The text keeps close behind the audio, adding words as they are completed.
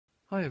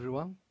Hi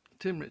everyone,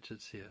 Tim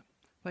Richards here.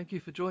 Thank you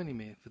for joining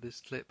me for this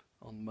clip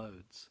on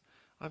modes.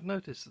 I've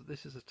noticed that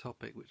this is a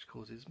topic which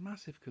causes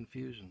massive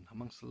confusion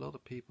amongst a lot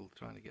of people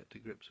trying to get to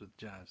grips with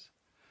jazz.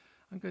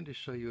 I'm going to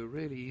show you a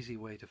really easy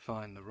way to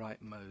find the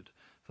right mode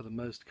for the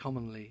most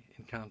commonly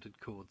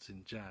encountered chords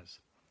in jazz.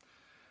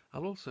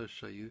 I'll also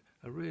show you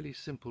a really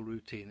simple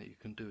routine that you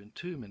can do in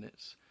 2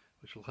 minutes,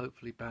 which will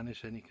hopefully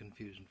banish any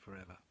confusion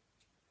forever.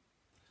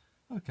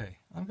 Okay,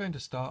 I'm going to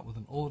start with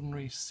an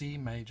ordinary C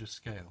major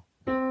scale.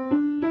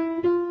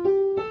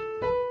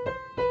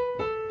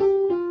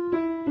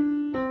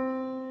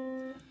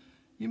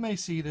 You may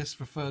see this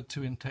referred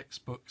to in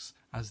textbooks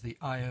as the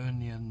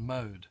Ionian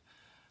mode.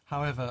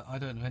 However, I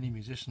don't know any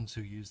musicians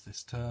who use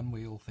this term.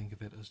 We all think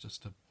of it as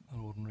just an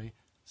ordinary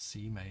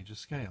C major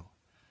scale.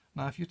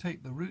 Now if you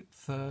take the root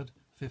 3rd,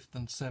 5th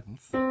and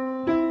 7th,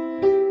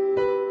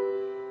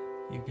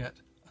 you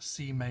get a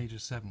C major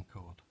 7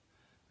 chord.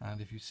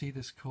 And if you see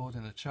this chord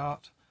in a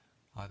chart,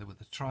 either with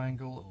a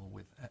triangle or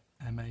with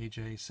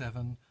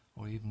MAJ7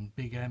 or even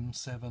big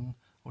M7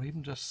 or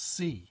even just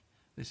C,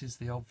 this is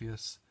the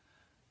obvious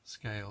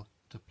scale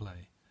to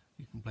play.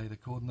 You can play the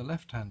chord in the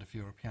left hand if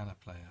you're a piano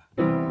player.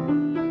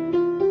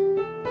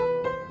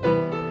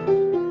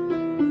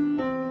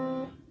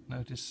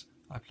 Notice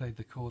I played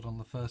the chord on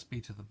the first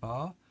beat of the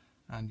bar,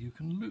 and you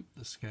can loop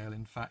the scale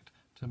in fact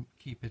to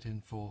keep it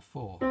in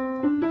 4/4.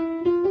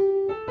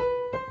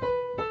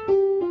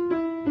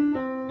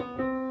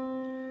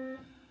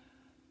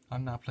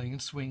 I'm now playing in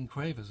swing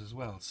quavers as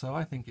well, so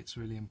I think it's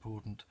really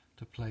important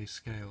to play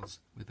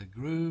scales with a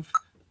groove,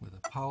 with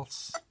a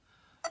pulse,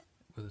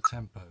 with a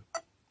tempo.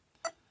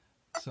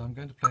 So I'm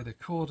going to play the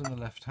chord in the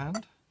left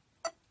hand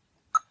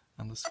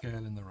and the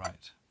scale in the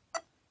right.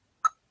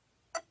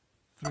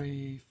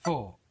 3,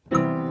 4.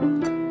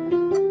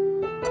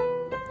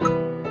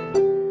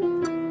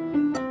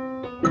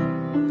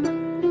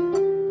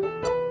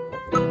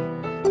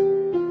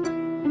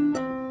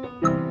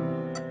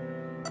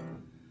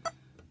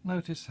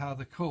 Notice how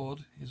the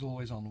chord is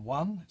always on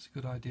 1. It's a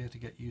good idea to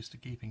get used to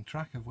keeping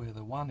track of where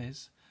the 1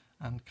 is,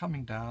 and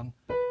coming down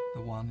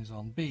the 1 is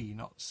on B,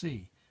 not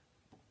C.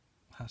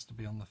 It has to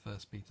be on the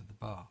first beat of the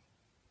bar.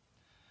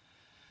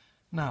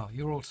 Now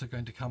you're also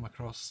going to come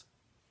across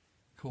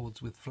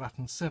chords with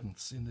flattened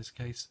sevenths, in this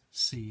case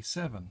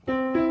C7.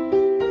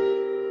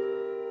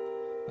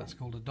 That's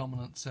called a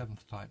dominant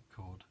 7th type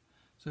chord.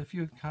 So if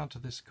you encounter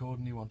this chord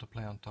and you want to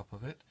play on top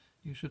of it,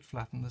 you should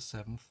flatten the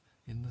 7th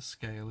in the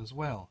scale as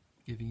well,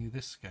 giving you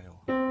this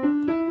scale.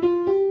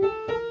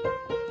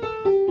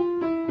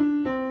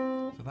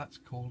 So that's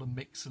called a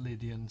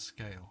Mixolydian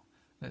scale.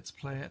 Let's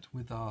play it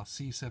with our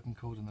C7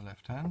 chord in the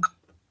left hand.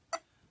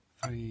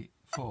 3,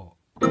 4.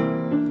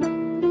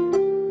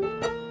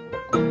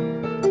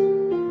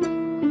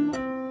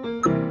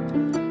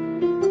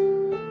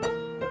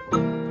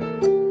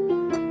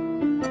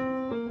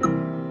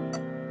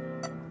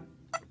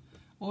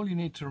 All you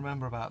need to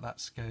remember about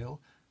that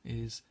scale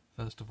is,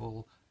 first of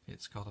all,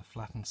 it's got a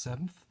flattened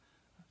 7th,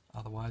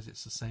 otherwise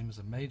it's the same as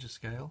a major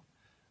scale,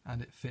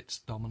 and it fits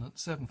dominant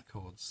 7th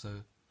chords.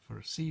 So for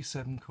a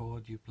C7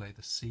 chord you play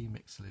the C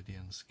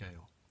Mixolydian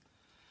scale.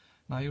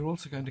 Now you're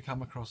also going to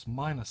come across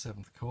minor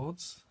 7th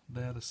chords.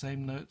 They're the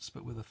same notes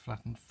but with a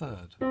flattened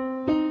 3rd.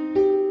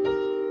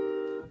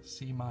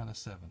 C minor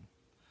 7.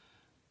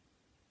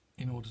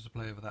 In order to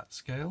play over that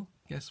scale,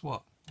 guess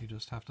what? You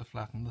just have to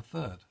flatten the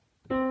 3rd.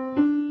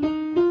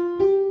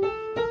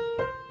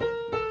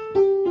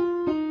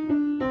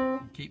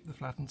 Keep the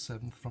flattened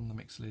 7th from the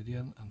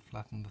Mixolydian and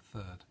flatten the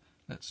 3rd.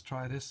 Let's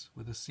try this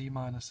with a C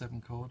minor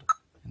 7 chord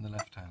in the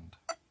left hand.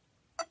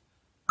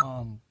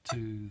 1,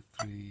 2,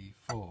 3,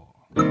 4.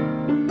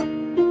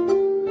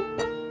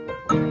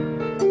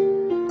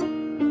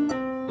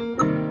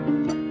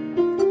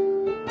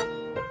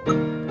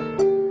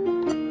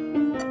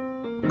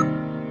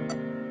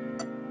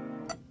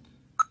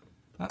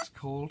 That's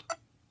called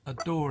a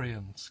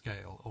Dorian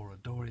scale or a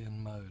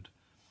Dorian mode.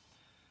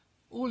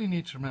 All you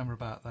need to remember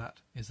about that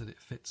is that it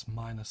fits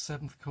minor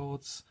 7th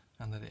chords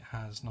and that it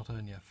has not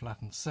only a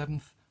flattened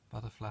 7th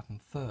but a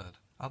flattened 3rd.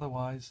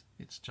 Otherwise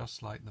it's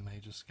just like the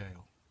major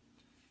scale.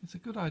 It's a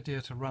good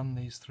idea to run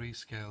these 3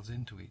 scales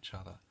into each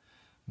other.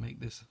 Make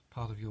this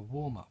part of your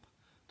warm-up.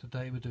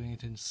 Today we're doing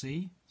it in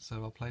C,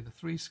 so I'll play the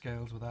 3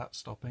 scales without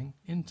stopping,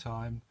 in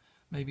time,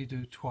 maybe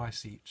do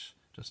twice each,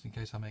 just in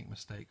case I make a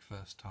mistake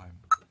first time.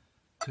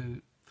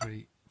 2,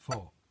 3,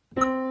 4.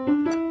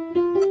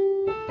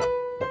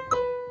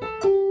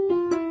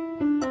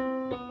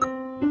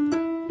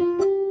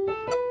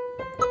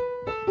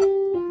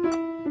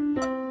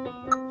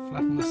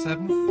 Flatten the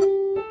 7th.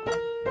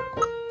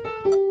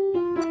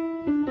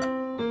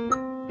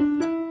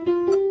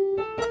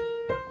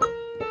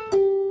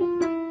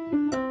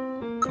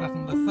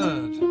 Flatten the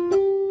 3rd.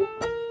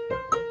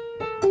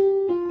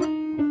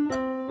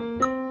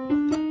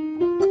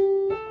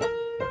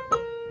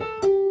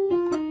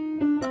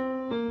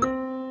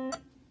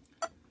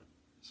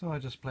 So I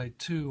just played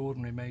 2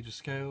 ordinary major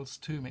scales,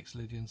 2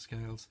 Mixolydian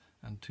scales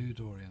and 2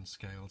 Dorian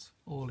scales,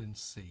 all in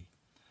C.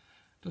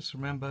 Just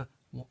remember,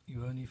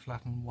 you only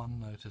flatten one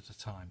note at a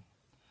time.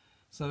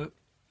 So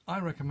I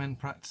recommend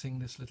practicing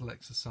this little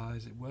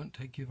exercise. It won't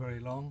take you very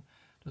long.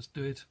 Just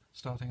do it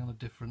starting on a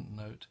different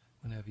note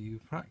whenever you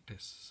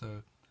practice.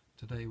 So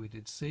today we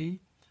did C.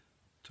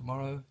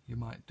 Tomorrow you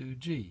might do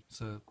G.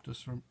 So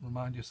just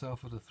remind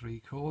yourself of the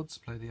three chords.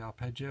 Play the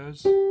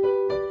arpeggios.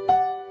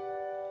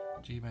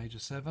 G major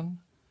 7,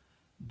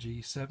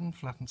 G7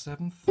 flattened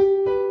 7th,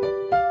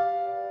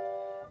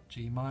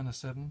 G minor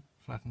 7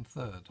 flattened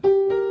 3rd.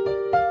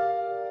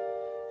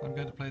 I'm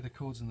going to play the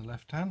chords in the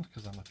left hand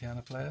because I'm a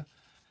piano player.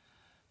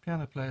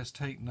 Piano players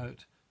take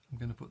note. I'm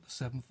going to put the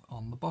 7th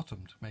on the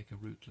bottom to make a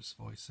rootless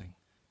voicing.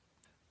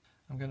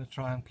 I'm going to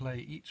try and play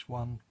each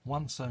one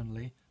once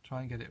only,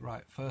 try and get it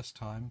right first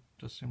time,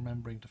 just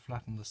remembering to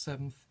flatten the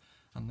 7th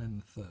and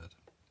then the 3rd.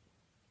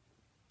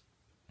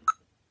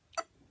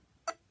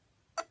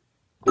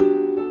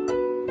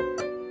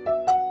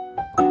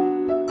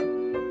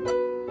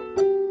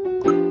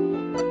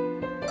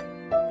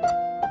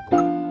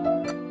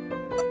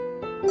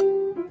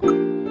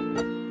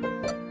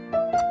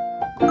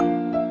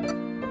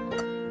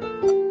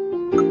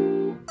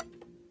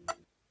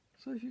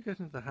 So if you get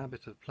into the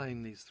habit of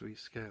playing these three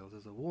scales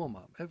as a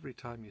warm-up every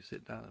time you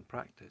sit down and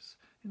practice,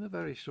 in a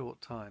very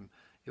short time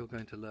you're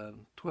going to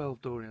learn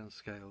 12 Dorian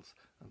scales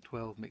and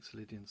 12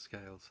 Mixolydian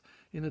scales,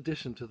 in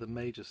addition to the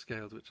major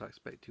scales which I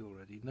expect you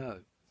already know.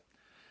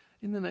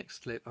 In the next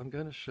clip I'm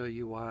going to show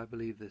you why I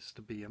believe this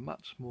to be a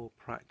much more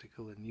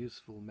practical and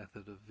useful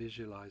method of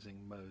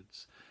visualizing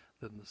modes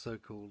than the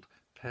so-called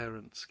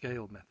parent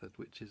scale method,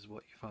 which is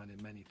what you find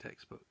in many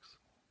textbooks.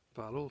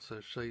 But I'll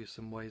also show you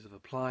some ways of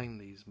applying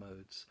these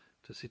modes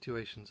to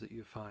situations that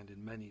you find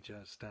in many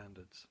jazz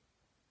standards.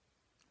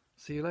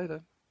 See you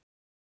later.